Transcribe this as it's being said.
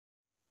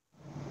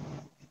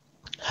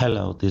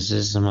Hello, this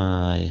is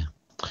my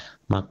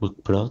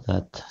MacBook Pro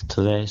that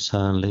today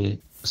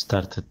suddenly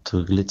started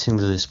to glitching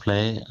the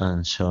display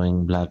and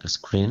showing black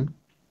screen.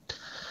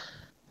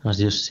 As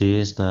you see,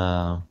 is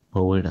the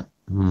power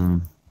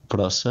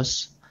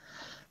process,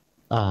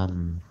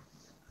 um,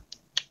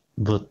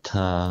 but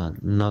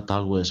not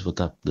always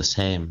boot up the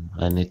same.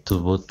 I need to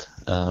boot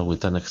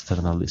with an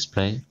external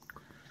display,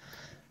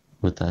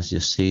 but as you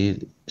see,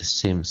 it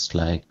seems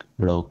like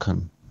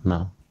broken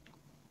now,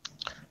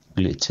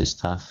 glitchy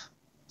stuff.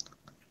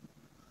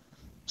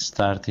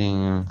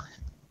 Starting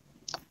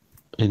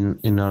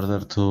in order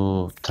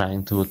to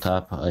trying to boot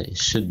up, I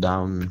shut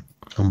down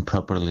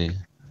improperly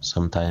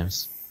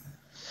sometimes.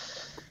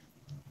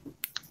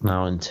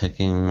 Now I'm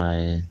checking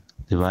my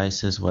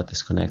devices, what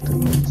is connected,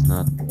 what is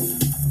not.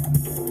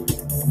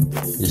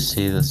 You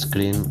see the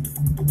screen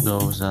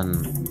goes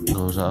and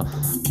goes off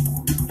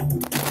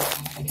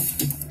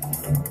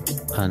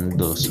and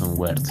do some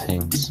weird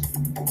things.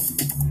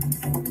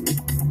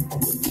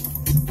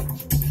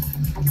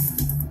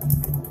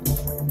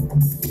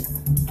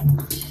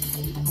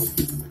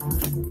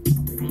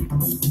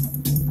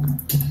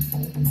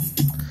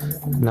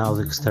 Now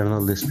the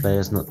external display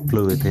is not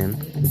plugged in,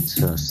 it's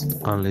just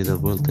only the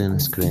built-in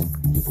screen.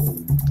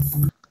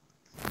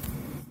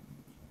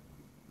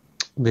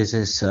 This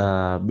is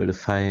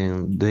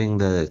doing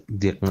the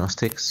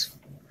diagnostics,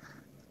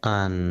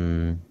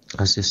 and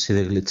as you see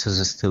the glitches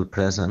are still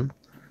present,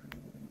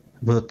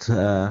 but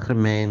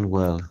remain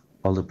well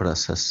all the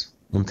process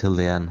until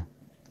the end.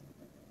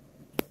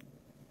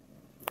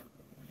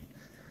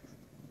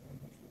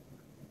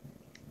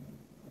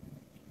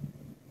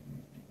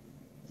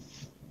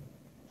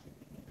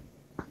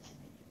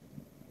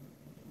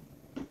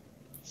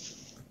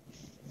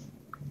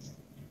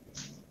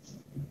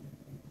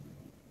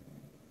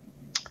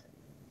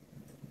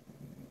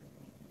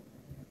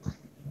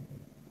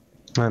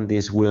 And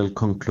this will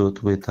conclude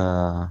with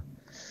the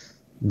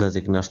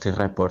diagnostic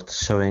report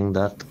showing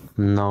that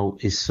no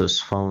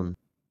issues found.